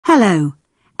Hello,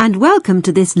 and welcome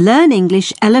to this Learn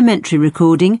English Elementary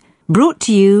recording brought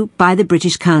to you by the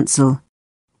British Council.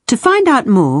 To find out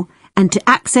more and to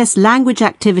access language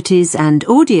activities and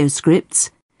audio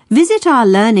scripts, visit our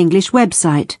Learn English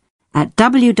website at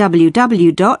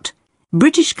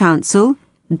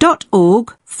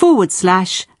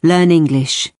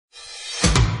www.britishcouncil.org/learnenglish.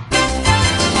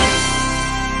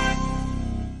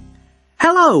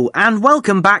 Hello and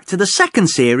welcome back to the second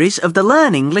series of the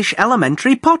Learn English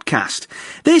Elementary podcast.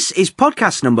 This is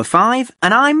podcast number 5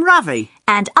 and I'm Ravi.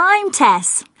 And I'm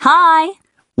Tess. Hi.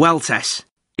 Well, Tess,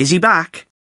 is he back?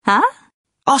 Huh?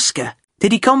 Oscar,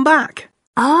 did he come back?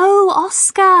 Oh,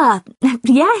 Oscar.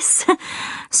 Yes.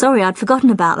 Sorry, I'd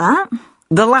forgotten about that.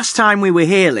 The last time we were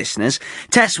here, listeners,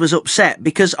 Tess was upset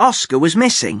because Oscar was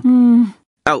missing.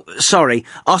 Oh, sorry,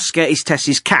 Oscar is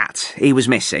Tess's cat. He was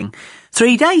missing.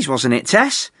 3 days, wasn't it,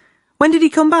 Tess? When did he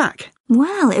come back?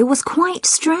 Well, it was quite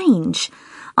strange.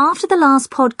 After the last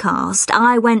podcast,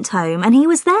 I went home and he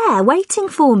was there, waiting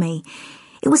for me.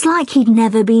 It was like he'd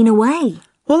never been away.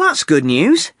 Well, that's good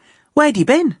news. Where'd he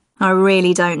been? I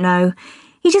really don't know.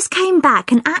 He just came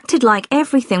back and acted like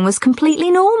everything was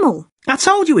completely normal. I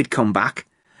told you he'd come back.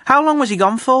 How long was he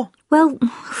gone for? Well,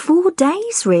 4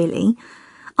 days, really.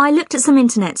 I looked at some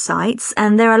internet sites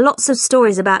and there are lots of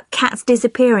stories about cats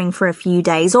disappearing for a few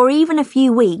days or even a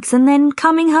few weeks and then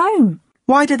coming home.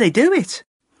 Why do they do it?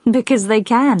 Because they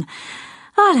can.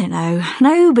 I don't know.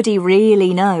 Nobody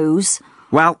really knows.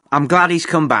 Well, I'm glad he's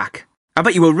come back. I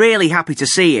bet you were really happy to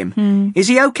see him. Is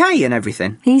he okay and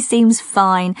everything? He seems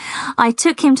fine. I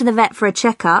took him to the vet for a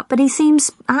checkup, but he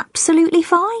seems absolutely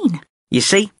fine. You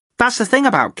see, that's the thing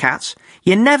about cats.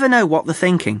 You never know what they're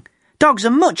thinking. Dogs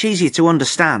are much easier to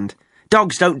understand.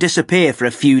 Dogs don't disappear for a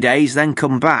few days, then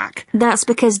come back. That's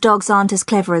because dogs aren't as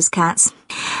clever as cats.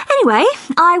 Anyway,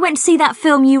 I went to see that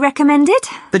film you recommended.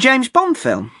 The James Bond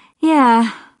film?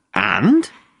 Yeah. And?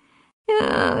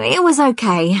 It was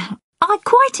okay. I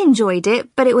quite enjoyed it,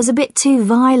 but it was a bit too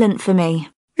violent for me.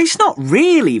 It's not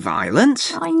really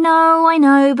violent. I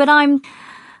know, but I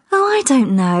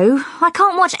don't know. I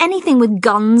can't watch anything with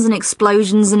guns and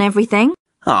explosions and everything.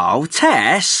 Oh,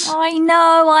 Tess. I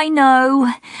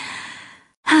know.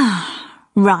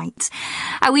 Right.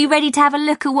 Are we ready to have a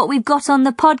look at what we've got on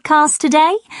the podcast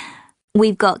today?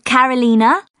 We've got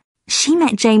Carolina. She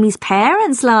met Jamie's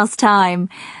parents last time.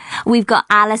 We've got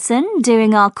Alison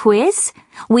doing our quiz.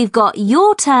 We've got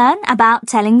your turn about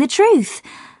telling the truth.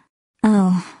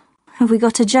 Oh, have we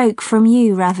got a joke from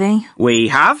you, Ravi? We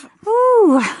have.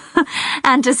 Ooh.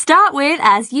 And to start with,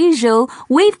 as usual,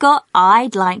 we've got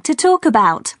I'd Like to Talk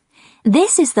About.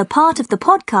 This is the part of the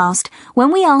podcast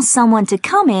when we ask someone to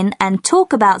come in and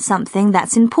talk about something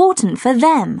that's important for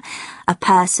them. A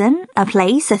person, a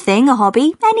place, a thing, a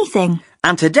hobby, anything.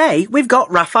 And today we've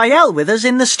got Raphael with us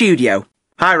in the studio.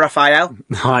 Hi, Raphael.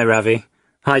 Hi, Ravi.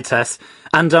 Hi, Tess.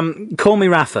 And, call me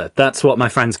Rafa. That's what my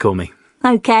friends call me.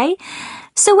 Okay.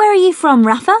 So where are you from,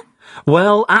 Rafa?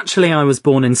 Well, actually, I was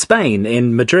born in Spain,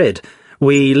 in Madrid.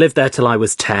 We lived there till I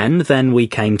was 10, then we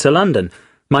came to London.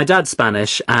 My dad's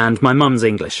Spanish and my mum's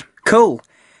English. Cool.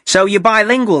 So you're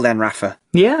bilingual then, Rafa?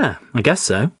 Yeah, I guess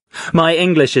so. My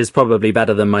English is probably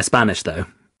better than my Spanish, though.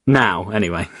 Now,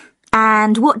 anyway.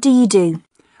 And what do you do?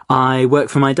 I work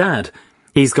for my dad.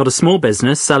 He's got a small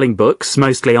business selling books,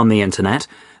 mostly on the internet,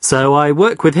 so I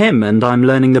work with him and I'm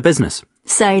learning the business.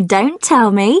 So don't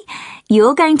tell me.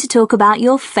 You're going to talk about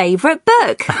your favourite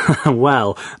book.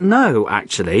 Well, no,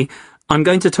 actually. I'm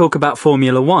going to talk about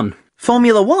Formula 1.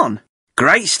 Formula 1?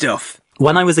 Great stuff.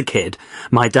 When I was a kid,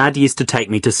 my dad used to take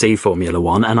me to see Formula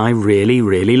 1 and I really,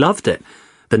 really loved it.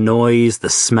 The noise, the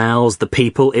smells, the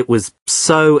people, it was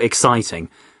so exciting.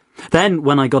 Then,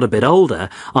 when I got a bit older,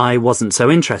 I wasn't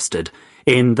so interested.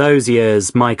 In those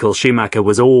years, Michael Schumacher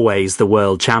was always the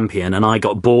world champion and I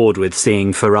got bored with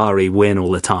seeing Ferrari win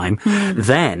all the time.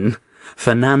 Then,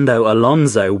 Fernando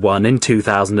Alonso won in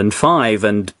 2005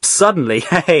 and suddenly,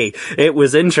 hey, it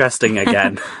was interesting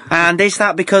again. And is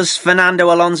that because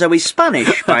Fernando Alonso is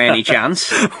Spanish, by any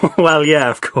chance? Well,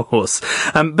 yeah, of course.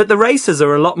 But the races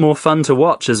are a lot more fun to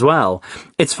watch as well.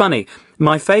 It's funny.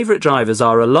 My favourite drivers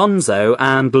are Alonso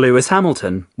and Lewis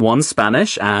Hamilton. One's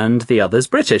Spanish and the other's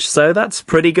British, so that's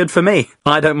pretty good for me.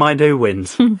 I don't mind who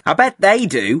wins. I bet they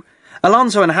do.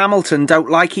 Alonso and Hamilton don't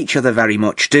like each other very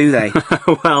much, do they?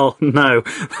 Well, no,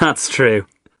 that's true.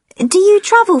 Do you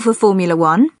travel for Formula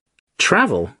 1?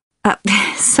 Travel?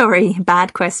 Sorry,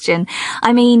 bad question.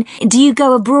 I mean, do you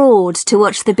go abroad to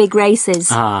watch the big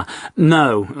races?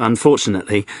 No,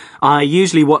 unfortunately. I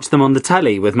usually watch them on the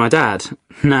telly with my dad.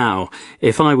 Now,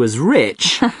 if I was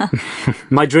rich,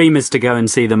 my dream is to go and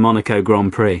see the Monaco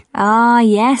Grand Prix. Ah,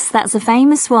 yes, that's a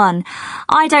famous one.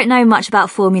 I don't know much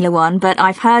about Formula One, but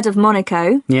I've heard of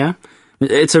Monaco. Yeah?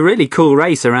 It's a really cool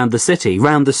race around the city,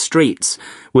 round the streets,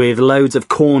 with loads of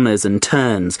corners and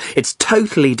turns. It's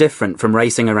totally different from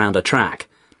racing around a track.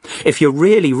 If you're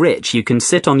really rich, you can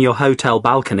sit on your hotel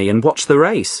balcony and watch the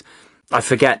race. I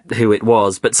forget who it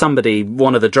was, but somebody,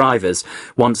 one of the drivers,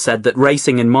 once said that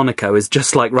racing in Monaco is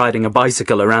just like riding a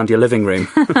bicycle around your living room.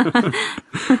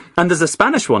 And there's a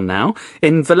Spanish one now,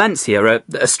 in Valencia,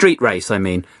 a street race, I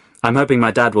mean. I'm hoping my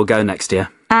dad will go next year.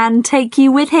 And take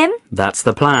you with him? That's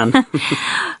the plan.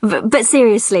 But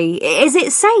seriously, is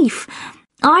it safe?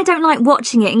 I don't like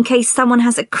watching it in case someone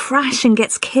has a crash and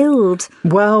gets killed.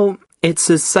 Well, it's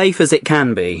as safe as it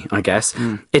can be, I guess.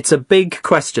 It's a big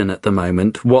question at the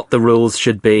moment, what the rules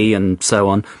should be and so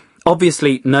on.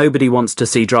 Obviously, nobody wants to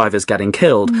see drivers getting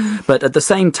killed, but at the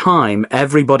same time,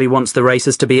 everybody wants the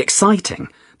races to be exciting.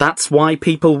 That's why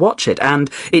people watch it, and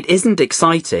it isn't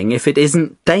exciting if it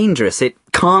isn't dangerous. It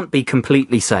can't be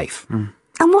completely safe. And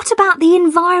what about the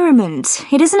environment?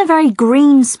 It isn't a very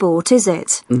green sport, is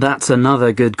it? That's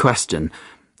another good question.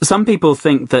 Some people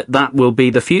think that that will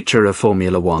be the future of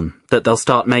Formula One, that they'll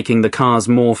start making the cars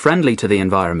more friendly to the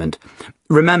environment.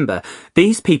 Remember,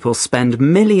 these people spend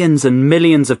millions and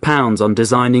millions of pounds on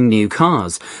designing new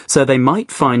cars, so they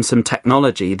might find some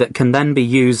technology that can then be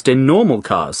used in normal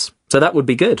cars. So that would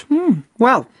be good.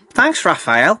 Well, thanks,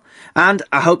 Raphael. And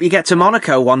I hope you get to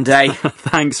Monaco one day.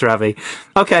 Thanks, Ravi.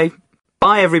 OK,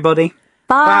 bye, everybody.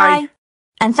 Bye.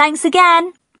 And thanks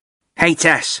again. Hey,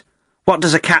 Tess, what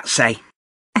does a cat say?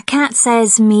 A cat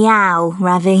says meow,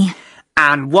 Ravi.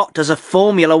 And what does a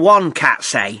Formula One cat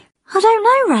say? I don't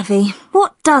know, Ravi.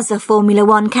 What does a Formula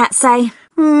One cat say?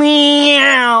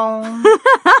 Meow.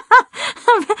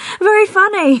 Very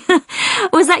funny.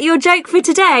 Was that your joke for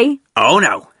today? Oh,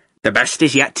 no. The best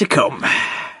is yet to come.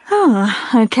 Oh,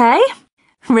 OK.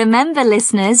 Remember,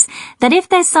 listeners, that if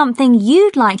there's something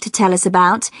you'd like to tell us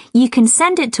about, you can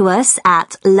send it to us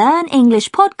at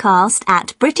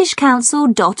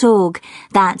learnenglishpodcast@britishcouncil.org.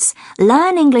 That's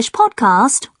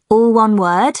learnenglishpodcast, all one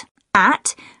word,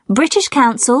 at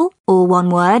britishcouncil, all one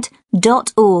word,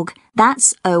 .org.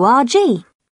 That's O-R-G.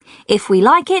 If we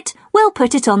like it, we'll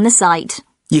put it on the site.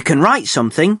 You can write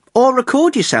something or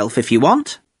record yourself if you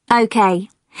want. OK.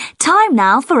 Time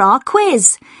now for our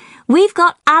quiz. We've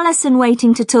got Alison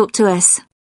waiting to talk to us.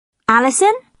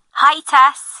 Alison? Hi,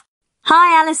 Tess.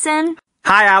 Hi, Alison.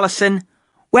 Hi, Alison.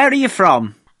 Where are you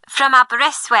from? From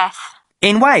Aberystwyth.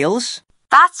 In Wales?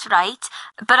 That's right,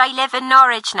 but I live in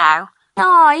Norwich now.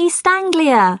 Oh, East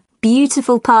Anglia.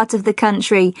 Beautiful part of the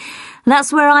country.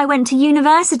 That's where I went to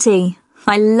university.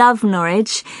 I love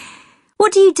Norwich.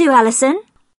 What do you do, Alison?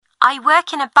 I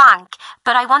work in a bank,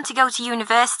 but I want to go to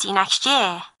university next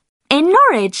year. In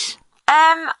Norwich?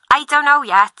 I don't know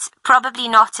yet. Probably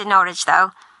not in Norwich,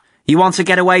 though. You want to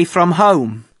get away from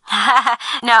home?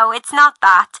 No, it's not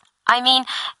that. I mean,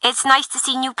 it's nice to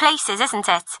see new places, isn't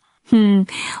it?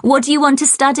 What do you want to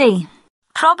study?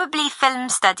 Probably film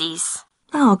studies.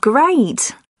 Oh,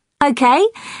 great. OK.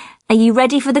 Are you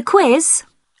ready for the quiz?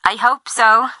 I hope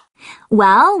so.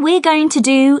 Well, we're going to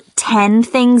do 10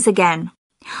 things again.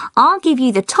 I'll give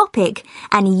you the topic,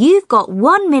 and you've got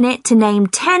 1 minute to name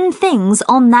 10 things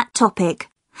on that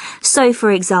topic. So, for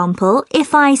example,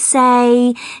 if I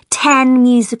say 10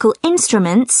 musical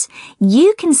instruments,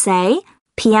 you can say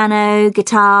piano,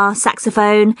 guitar,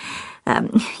 saxophone.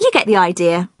 You get the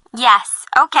idea. Yes,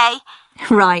 OK.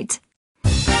 Right.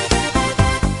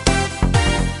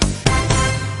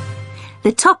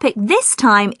 The topic this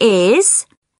time is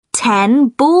 10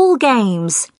 ball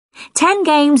games. 10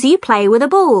 games you play with a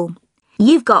ball.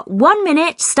 You've got 1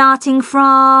 minute starting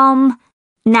from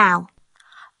now.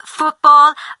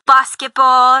 Football,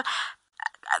 basketball,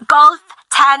 golf,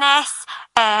 tennis,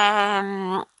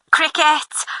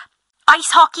 cricket,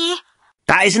 ice hockey.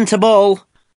 That isn't a ball.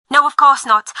 No, of course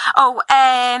not. Oh,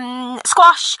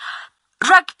 squash,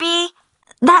 rugby.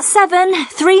 That's 7.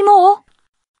 3 more.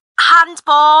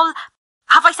 Handball.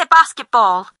 Have I said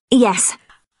basketball? Yes.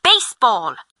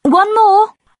 Baseball. 1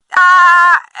 more.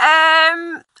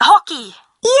 Hockey.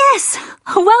 Yes.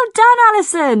 Well done,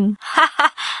 Alison.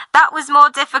 That was more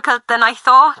difficult than I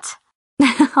thought.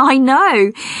 I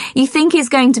know. You think it's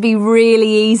going to be really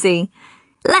easy.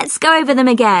 Let's go over them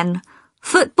again.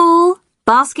 Football,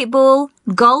 basketball,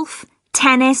 golf,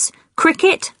 tennis,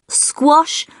 cricket,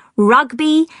 squash,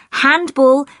 rugby,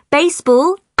 handball,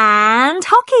 baseball, And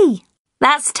hockey.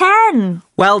 That's 10.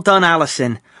 Well done,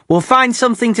 Alison. We'll find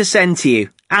something to send to you.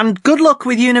 And good luck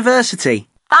with university.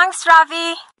 Thanks,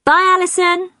 Ravi. Bye,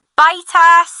 Alison. Bye,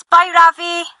 Tess. Bye,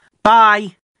 Ravi.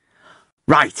 Bye.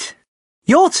 Right.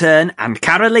 Your turn and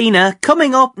Carolina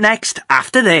coming up next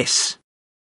after this.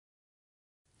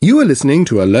 You are listening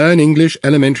to a Learn English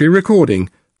elementary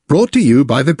recording brought to you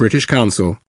by the British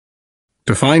Council.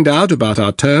 To find out about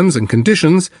our terms and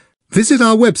conditions, visit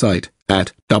our website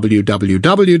at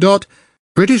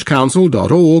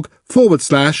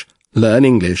www.britishcouncil.org/Learn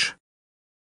English.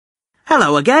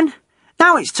 Hello again.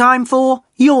 Now it's time for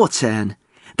Your Turn.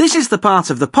 This is the part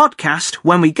of the podcast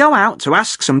when we go out to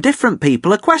ask some different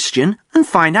people a question and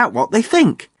find out what they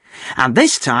think. And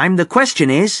this time the question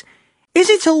is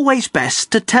it always best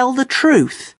to tell the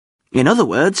truth? In other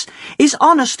words, is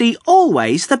honesty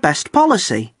always the best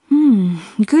policy?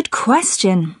 Good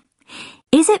question.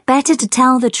 Is it better to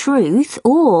tell the truth,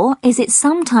 or is it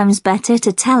sometimes better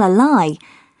to tell a lie?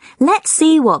 Let's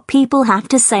see what people have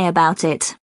to say about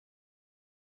it.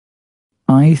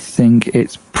 I think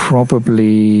it's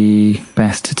probably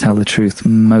best to tell the truth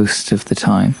most of the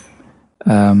time.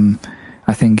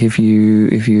 I think if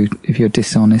you're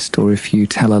dishonest or if you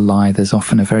tell a lie, there's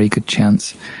often a very good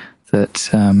chance that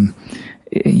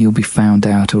you'll be found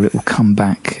out or it will come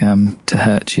back to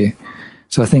hurt you.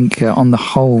 So I think on the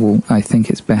whole, I think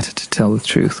it's better to tell the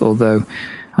truth. Although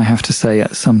I have to say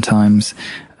at sometimes,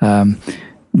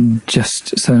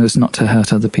 just so as not to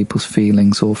hurt other people's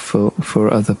feelings or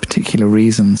for other particular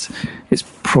reasons, it's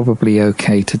probably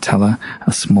okay to tell a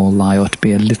small lie or to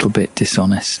be a little bit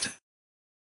dishonest.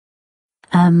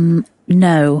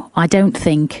 No, I don't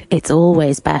think it's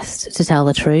always best to tell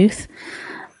the truth.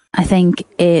 I think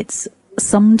it's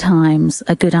sometimes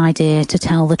a good idea to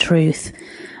tell the truth.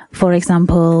 For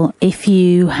example, if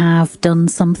you have done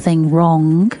something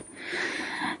wrong,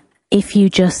 if you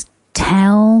just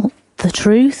tell the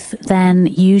truth, then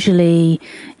usually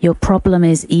your problem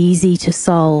is easy to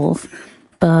solve.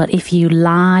 But if you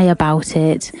lie about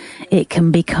it, it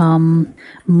can become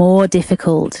more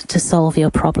difficult to solve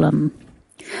your problem.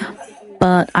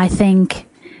 But I think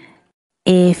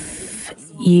if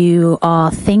you are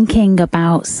thinking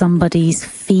about somebody's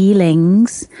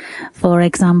feelings, for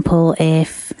example,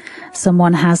 if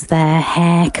someone has their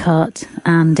hair cut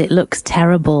and it looks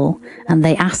terrible and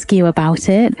they ask you about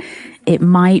it, it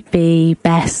might be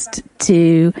best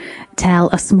to tell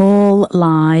a small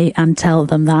lie and tell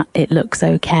them that it looks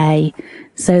okay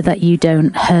so that you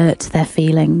don't hurt their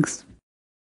feelings.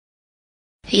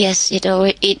 Yes, it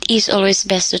is always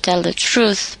best to tell the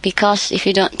truth, because if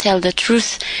you don't tell the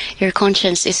truth, your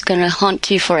conscience is going to haunt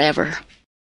you forever.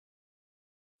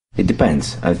 It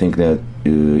depends. I think that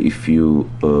if you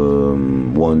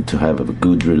want to have a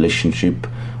good relationship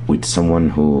with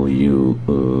someone who you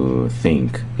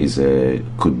think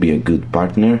could be a good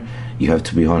partner, you have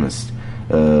to be honest.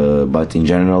 But in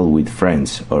general, with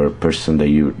friends or a person that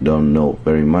you don't know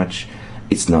very much,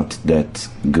 it's not that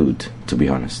good, to be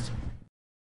honest.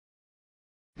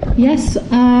 Yes,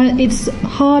 it's a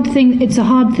hard thing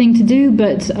to do,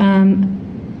 but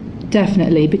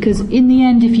definitely, because in the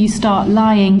end, if you start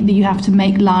lying, you have to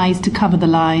make lies to cover the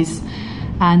lies,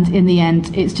 and in the end,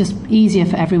 it's just easier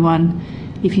for everyone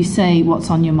if you say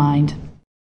what's on your mind.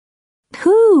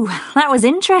 Whew, that was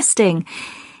interesting.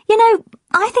 You know,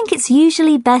 I think it's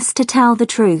usually best to tell the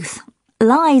truth.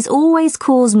 Lies always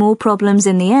cause more problems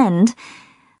in the end.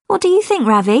 What do you think,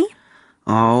 Ravi?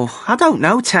 Oh, I don't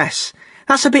know, Tess.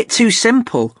 That's a bit too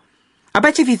simple. I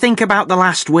bet if you think about the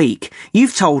last week,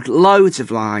 you've told loads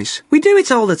of lies. We do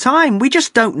it all the time. We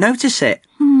just don't notice it.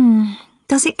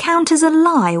 Does it count as a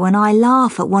lie when I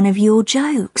laugh at one of your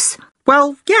jokes?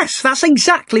 Well, yes, that's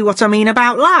exactly what I mean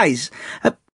about lies.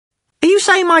 Are you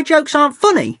saying my jokes aren't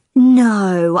funny?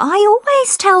 No, I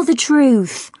always tell the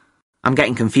truth. I'm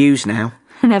getting confused now.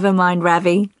 Never mind,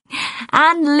 Ravi.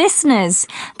 And listeners,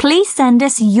 please send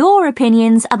us your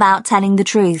opinions about telling the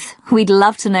truth. We'd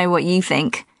love to know what you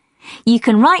think. You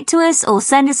can write to us or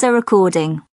send us a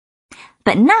recording.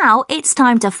 But now it's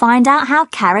time to find out how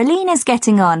Carolina's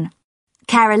getting on.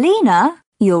 Carolina,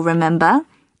 you'll remember,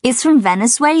 is from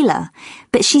Venezuela,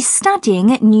 but she's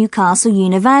studying at Newcastle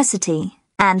University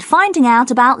and finding out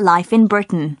about life in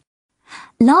Britain.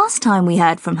 Last time we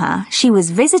heard from her, she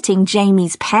was visiting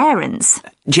Jamie's parents.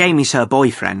 Jamie's her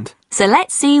boyfriend. So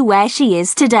let's see where she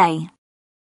is today.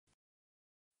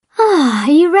 Are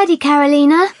you ready,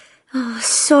 Carolina? Oh,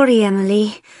 sorry,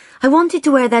 Emily. I wanted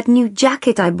to wear that new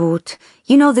jacket I bought.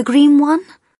 You know, the green one?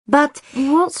 But...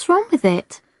 What's wrong with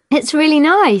it? It's really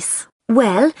nice.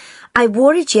 Well, I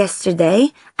wore it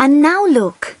yesterday, and now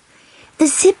look. The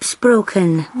zip's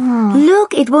broken.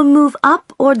 Look, it won't move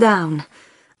up or down.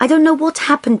 I don't know what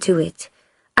happened to it.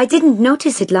 I didn't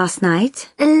notice it last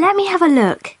night. Let me have a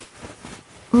look.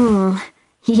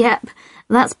 Yep,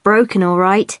 that's broken all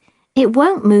right. It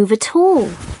won't move at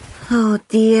all. Oh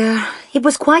dear, it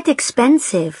was quite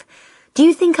expensive. Do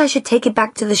you think I should take it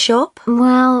back to the shop?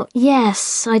 Well,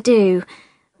 yes, I do.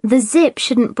 The zip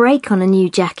shouldn't break on a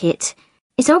new jacket.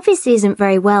 It obviously isn't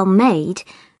very well made.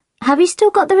 Have you still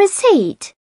got the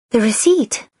receipt? The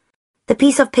receipt? The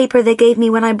piece of paper they gave me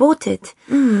when I bought it?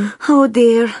 Oh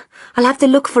dear, I'll have to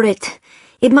look for it.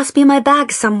 It must be in my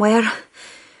bag somewhere.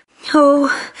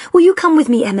 Oh, will you come with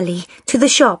me, Emily, to the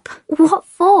shop? What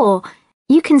for?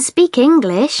 You can speak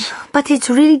English. But it's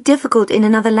really difficult in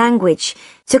another language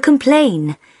to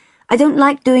complain. I don't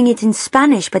like doing it in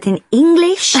Spanish, but in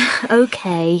English?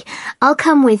 Okay, I'll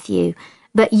come with you,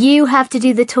 but you have to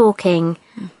do the talking.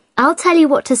 I'll tell you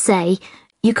what to say.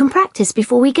 You can practice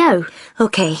before we go.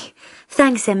 Okay,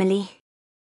 thanks, Emily.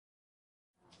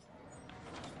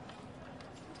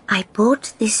 I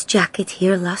bought this jacket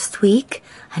here last week,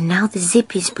 and now the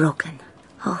zip is broken.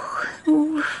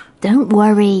 Oh. Don't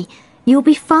worry. You'll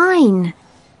be fine.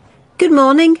 Good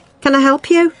morning. Can I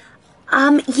help you?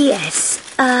 Yes.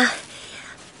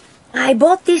 I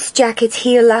bought this jacket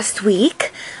here last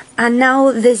week, and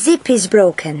now the zip is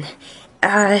broken.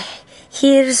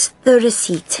 Here's the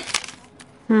receipt.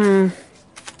 Have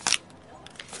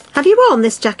you worn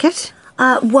this jacket?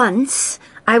 Once.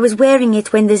 I was wearing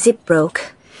it when the zip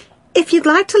broke. If you'd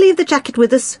like to leave the jacket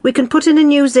with us, we can put in a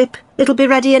new zip. It'll be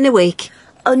ready in a week.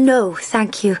 Oh, no,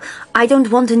 thank you. I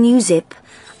don't want a new zip.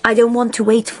 I don't want to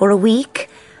wait for a week.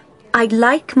 I'd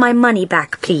like my money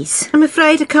back, please. I'm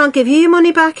afraid I can't give you your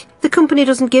money back. The company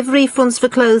doesn't give refunds for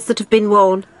clothes that have been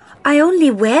worn. I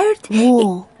only wore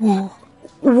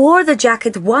the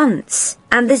jacket once,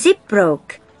 and the zip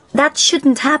broke. That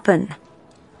shouldn't happen.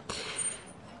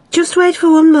 Just wait for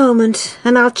one moment,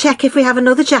 and I'll check if we have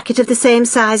another jacket of the same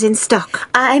size in stock.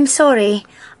 I'm sorry.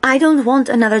 I don't want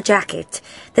another jacket.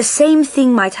 The same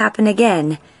thing might happen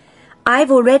again. I've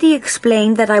already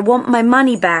explained that I want my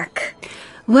money back.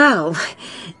 Well,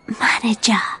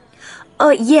 Manager.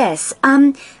 Oh, yes.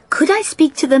 Could I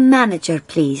speak to the manager,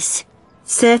 please?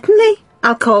 Certainly.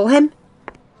 I'll call him.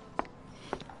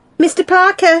 Mr.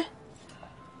 Parker,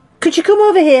 could you come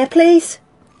over here, please?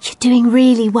 You're doing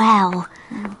really well.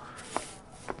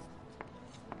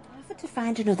 To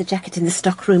find another jacket in the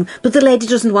stock room, but the lady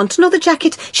doesn't want another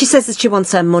jacket. She says that she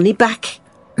wants her money back.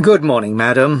 Good morning,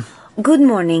 madam. Good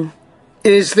morning.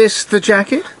 Is this the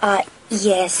jacket?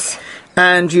 Yes.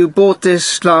 And you bought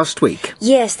this last week?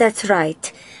 Yes, that's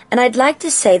right. And I'd like to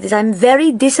say that I'm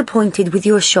very disappointed with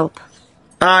your shop.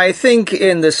 I think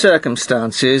in the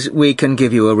circumstances we can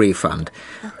give you a refund.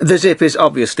 The zip is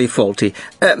obviously faulty.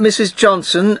 Mrs.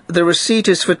 Johnson, the receipt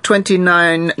is for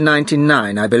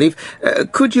 $29.99, I believe.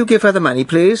 Could you give her the money,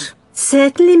 please?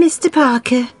 Certainly, Mr.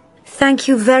 Parker. Thank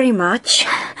you very much.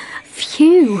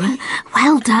 Phew.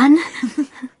 Well done.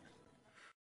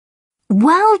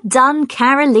 Well done,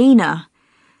 Carolina.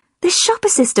 This shop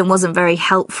assistant wasn't very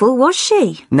helpful, was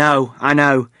she? No, I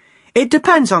know. It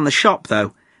depends on the shop,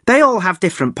 though. They all have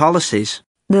different policies.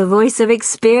 The voice of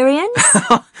experience?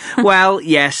 Well,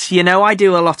 yes, you know I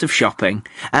do a lot of shopping.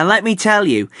 And let me tell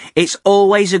you, it's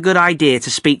always a good idea to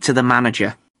speak to the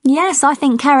manager. Yes, I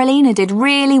think Carolina did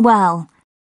really well.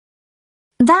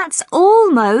 That's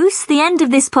almost the end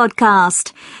of this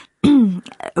podcast.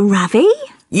 Ravi?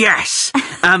 Yes.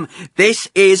 This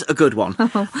is a good one.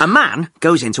 A man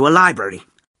goes into a library.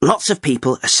 Lots of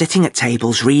people are sitting at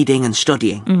tables reading and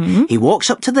studying. He walks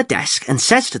up to the desk and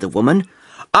says to the woman,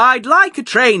 "I'd like a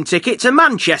train ticket to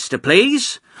Manchester,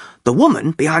 please." The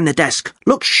woman behind the desk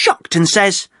looks shocked and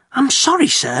says, "I'm sorry,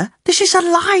 sir, this is a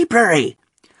library."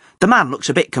 The man looks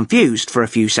a bit confused for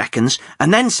a few seconds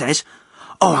and then says,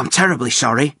 "Oh, I'm terribly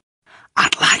sorry.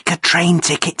 I'd like a train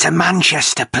ticket to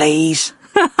Manchester, please."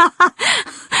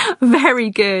 Very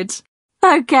good.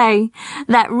 Okay,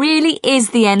 that really is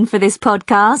the end for this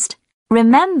podcast.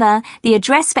 Remember, the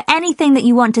address for anything that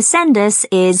you want to send us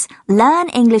is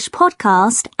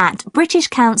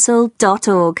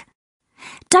learnenglishpodcast@britishcouncil.org.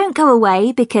 Don't go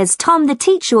away because Tom the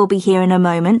teacher will be here in a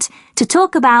moment to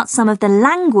talk about some of the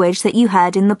language that you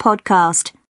heard in the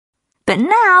podcast. But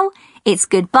now, it's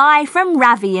goodbye from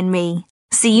Ravi and me.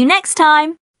 See you next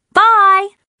time. Bye!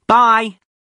 Bye!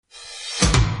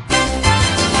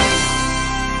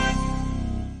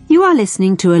 You are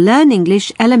listening to a Learn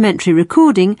English elementary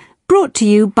recording brought to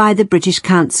you by the British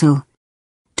Council.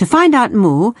 To find out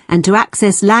more and to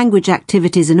access language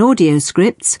activities and audio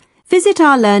scripts, visit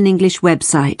our Learn English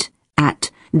website at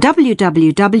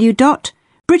www.britishcouncil.org.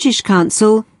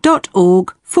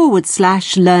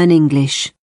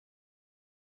 britishcouncil.org/learnenglish.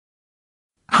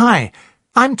 Hi,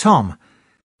 I'm Tom.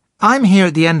 I'm here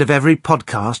at the end of every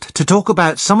podcast to talk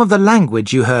about some of the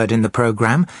language you heard in the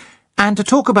programme and to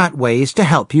talk about ways to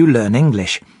help you learn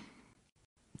English.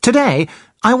 Today,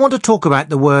 I want to talk about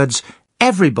the words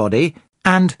everybody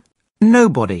and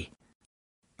nobody.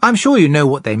 I'm sure you know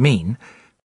what they mean.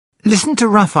 Listen to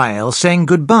Raphael saying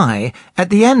goodbye at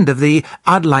the end of the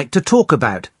I'd like to talk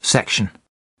about section.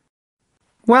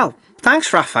 Well,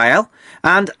 thanks, Raphael,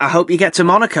 and I hope you get to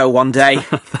Monaco one day.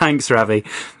 Thanks, Ravi.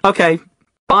 OK,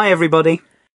 bye, everybody.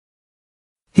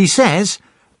 He says,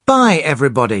 bye,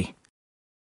 everybody.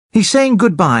 He's saying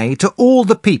goodbye to all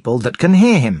the people that can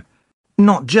hear him,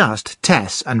 not just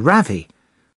Tess and Ravi.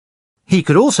 He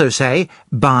could also say,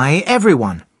 bye,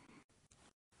 everyone.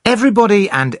 Everybody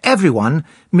and everyone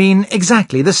mean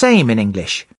exactly the same in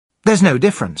English. There's no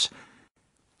difference.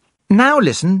 Now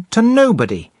listen to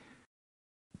nobody.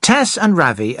 Tess and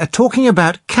Ravi are talking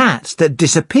about cats that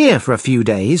disappear for a few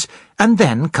days and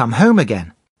then come home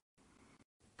again.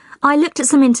 I looked at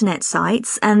some internet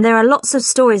sites and there are lots of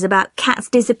stories about cats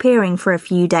disappearing for a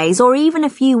few days or even a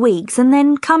few weeks and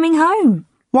then coming home.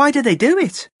 Why do they do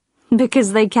it?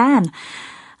 Because they can.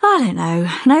 I don't know.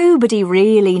 Nobody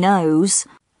really knows.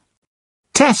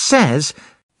 Tess says,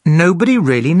 nobody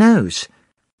really knows.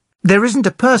 There isn't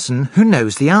a person who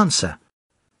knows the answer.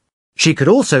 She could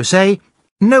also say,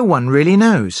 no one really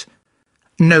knows.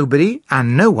 Nobody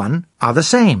and no one are the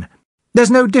same. There's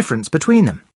no difference between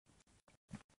them.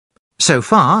 So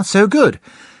far, so good.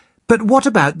 But what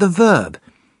about the verb?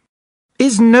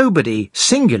 Is nobody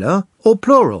singular or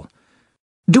plural?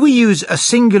 Do we use a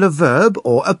singular verb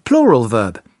or a plural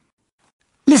verb?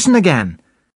 Listen again.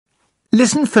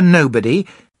 Listen for nobody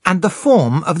and the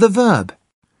form of the verb.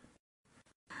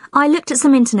 I looked at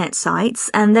some internet sites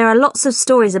and there are lots of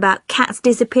stories about cats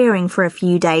disappearing for a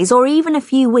few days or even a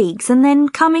few weeks and then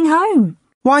coming home.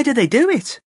 Why do they do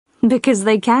it? Because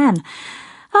they can.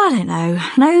 I don't know.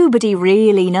 Nobody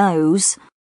really knows.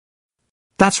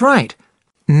 That's right.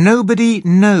 Nobody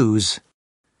knows.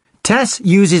 Tess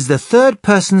uses the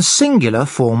third-person singular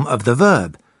form of the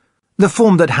verb, the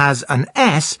form that has an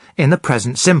S in the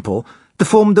present simple, the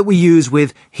form that we use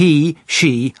with he,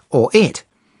 she, or it.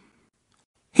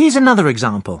 Here's another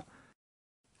example.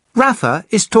 Rafa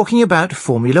is talking about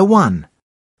Formula 1.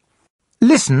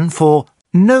 Listen for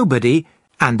nobody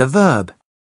and the verb.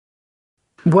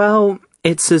 Well,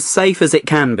 it's as safe as it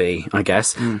can be, I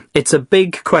guess. It's a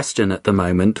big question at the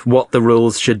moment, what the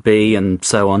rules should be and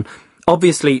so on.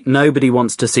 Obviously, nobody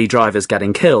wants to see drivers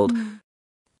getting killed.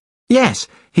 Yes,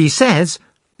 he says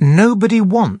nobody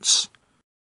wants.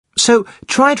 So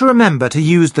try to remember to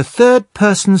use the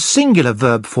third-person singular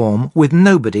verb form with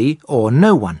nobody or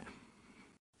no one.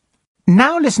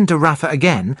 Now listen to Rafa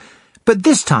again, but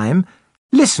this time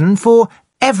listen for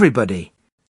everybody.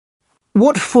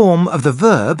 What form of the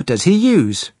verb does he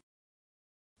use?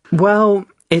 Well,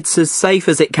 it's as safe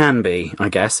as it can be, I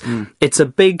guess. It's a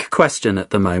big question at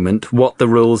the moment, what the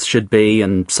rules should be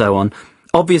and so on.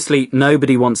 Obviously,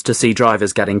 nobody wants to see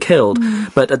drivers getting killed,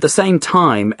 but at the same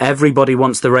time, everybody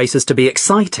wants the races to be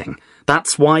exciting.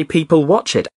 That's why people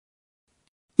watch it.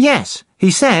 Yes,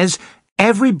 he says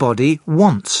everybody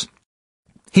wants.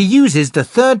 He uses the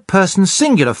third-person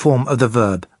singular form of the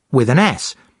verb with an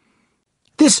S.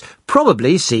 This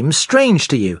probably seems strange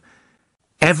to you.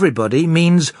 Everybody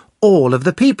means all of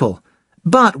the people,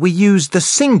 but we use the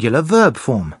singular verb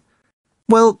form.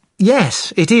 Well,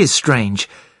 yes, it is strange.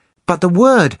 But the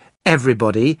word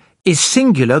everybody is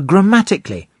singular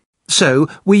grammatically, so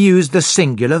we use the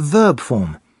singular verb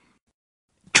form.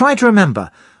 Try to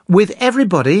remember, with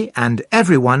everybody and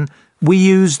everyone, we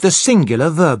use the singular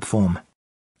verb form.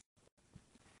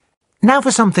 Now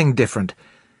for something different.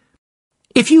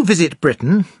 If you visit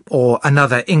Britain, or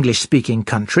another English-speaking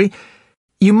country,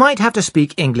 you might have to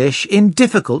speak English in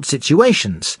difficult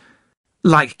situations.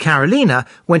 Like Carolina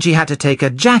when she had to take a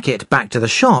jacket back to the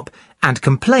shop and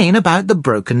complain about the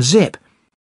broken zip.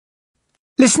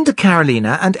 Listen to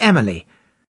Carolina and Emily.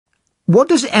 What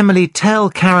does Emily tell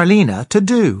Carolina to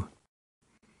do?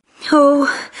 Oh,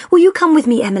 will you come with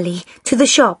me, Emily, to the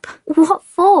shop? What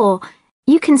for?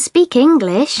 You can speak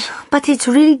English. But it's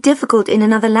really difficult in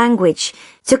another language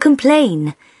to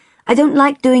complain. I don't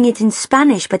like doing it in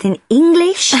Spanish, but in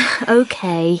English?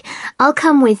 Okay, I'll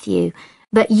come with you.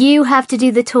 But you have to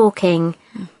do the talking.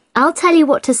 I'll tell you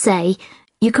what to say.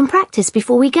 You can practice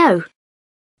before we go.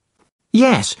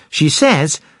 Yes, she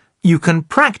says, you can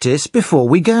practice before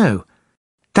we go.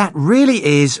 That really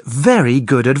is very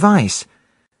good advice.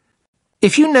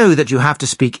 If you know that you have to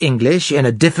speak English in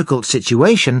a difficult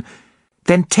situation,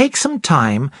 then take some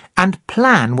time and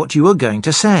plan what you are going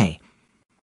to say.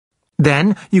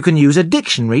 Then you can use a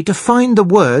dictionary to find the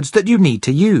words that you need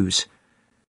to use.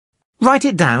 Write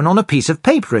it down on a piece of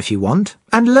paper if you want,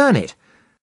 and learn it.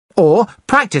 Or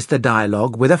practice the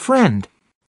dialogue with a friend.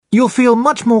 You'll feel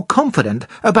much more confident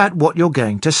about what you're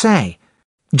going to say.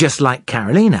 Just like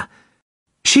Carolina.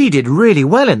 She did really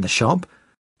well in the shop.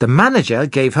 The manager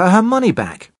gave her her money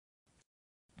back.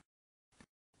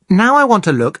 Now I want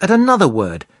to look at another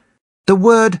word. The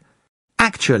word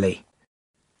actually.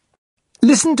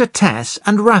 Listen to Tess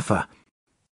and Rafa.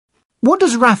 What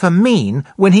does Rafa mean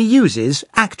when he uses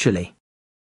actually?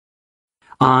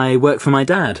 I work for my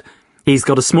dad. He's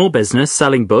got a small business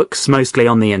selling books, mostly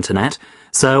on the internet,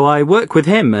 so I work with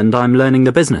him and I'm learning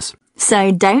the business.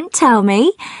 So don't tell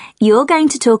me. You're going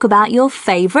to talk about your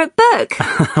favourite book.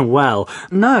 Well,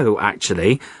 no,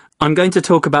 actually. I'm going to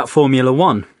talk about Formula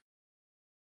 1.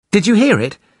 Did you hear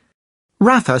it?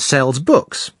 Rafa sells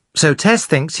books, so Tess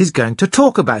thinks he's going to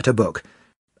talk about a book.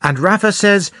 And Rafa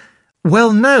says,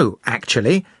 well, no,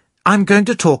 actually, I'm going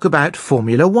to talk about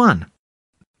Formula 1.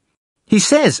 He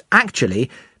says actually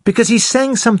because he's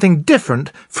saying something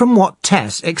different from what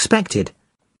Tess expected.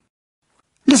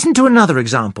 Listen to another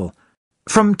example,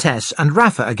 from Tess and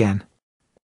Rafa again.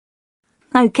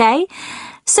 OK.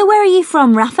 So where are you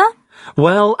from, Rafa?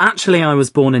 Well, actually, I was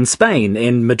born in Spain,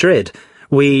 in Madrid.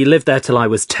 We lived there till I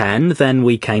was 10, then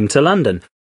we came to London.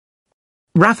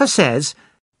 Rafa says,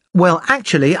 well,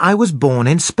 actually, I was born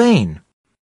in Spain.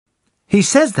 He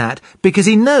says that because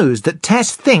he knows that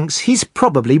Tess thinks he's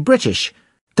probably British,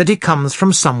 that he comes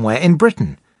from somewhere in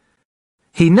Britain.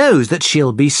 He knows that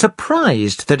she'll be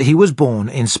surprised that he was born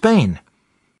in Spain.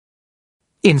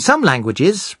 In some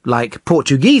languages, like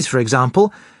Portuguese, for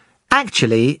example,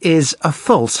 actually is a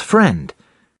false friend.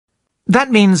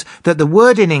 That means that the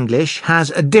word in English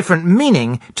has a different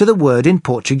meaning to the word in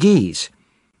Portuguese.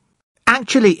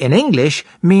 Actually in English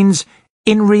means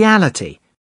in reality.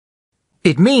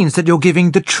 It means that you're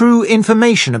giving the true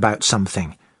information about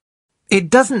something. It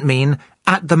doesn't mean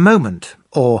at the moment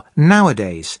or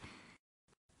nowadays.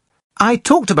 I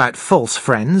talked about false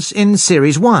friends in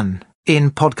Series 1,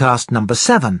 in podcast number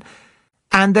 7,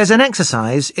 and there's an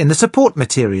exercise in the support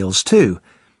materials too.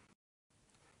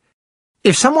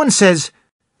 If someone says,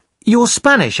 "You're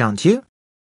Spanish, aren't you?"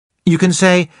 you can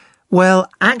say, "Well,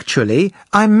 actually,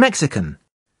 I'm Mexican."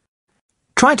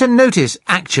 Try to notice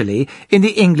actually in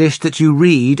the English that you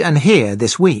read and hear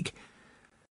this week.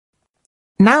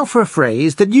 Now for a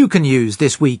phrase that you can use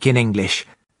this week in English.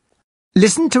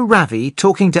 Listen to Ravi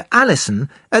talking to Alison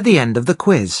at the end of the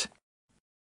quiz.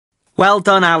 Well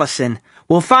done, Alison.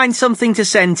 We'll find something to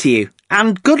send to you.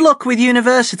 And good luck with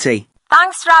university.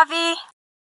 Thanks, Ravi.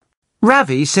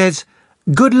 Ravi says,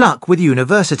 good luck with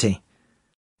university.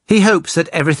 He hopes that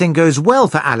everything goes well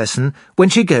for Alison when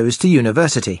she goes to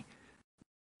university.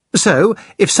 So,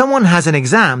 if someone has an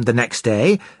exam the next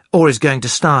day, or is going to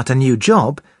start a new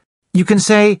job, you can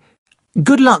say,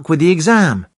 good luck with the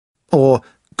exam, or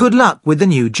good luck with the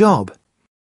new job.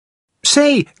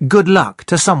 Say good luck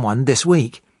to someone this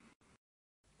week.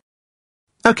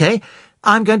 OK,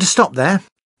 I'm going to stop there.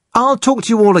 I'll talk to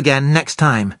you all again next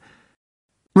time.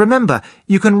 Remember,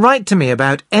 you can write to me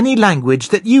about any language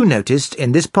that you noticed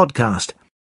in this podcast.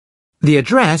 The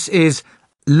address is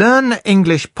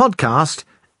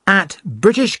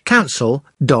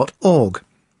learnenglishpodcast@britishcouncil.org.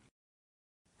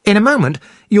 In a moment,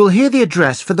 you'll hear the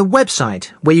address for the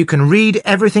website where you can read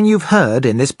everything you've heard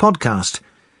in this podcast.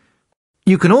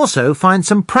 You can also find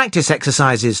some practice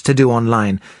exercises to do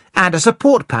online and a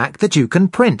support pack that you can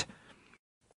print.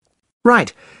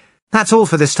 Right, that's all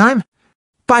for this time.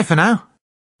 Bye for now.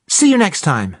 See you next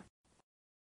time.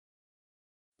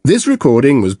 This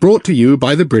recording was brought to you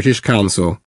by the British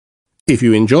Council. If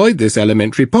you enjoyed this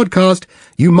elementary podcast,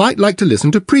 you might like to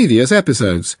listen to previous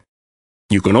episodes.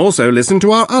 You can also listen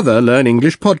to our other Learn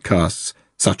English podcasts,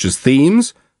 such as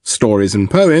Themes, Stories and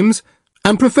Poems,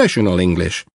 and Professional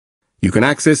English. You can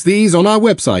access these on our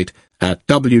website at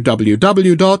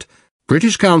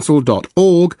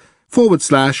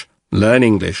www.britishcouncil.org/learn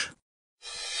English.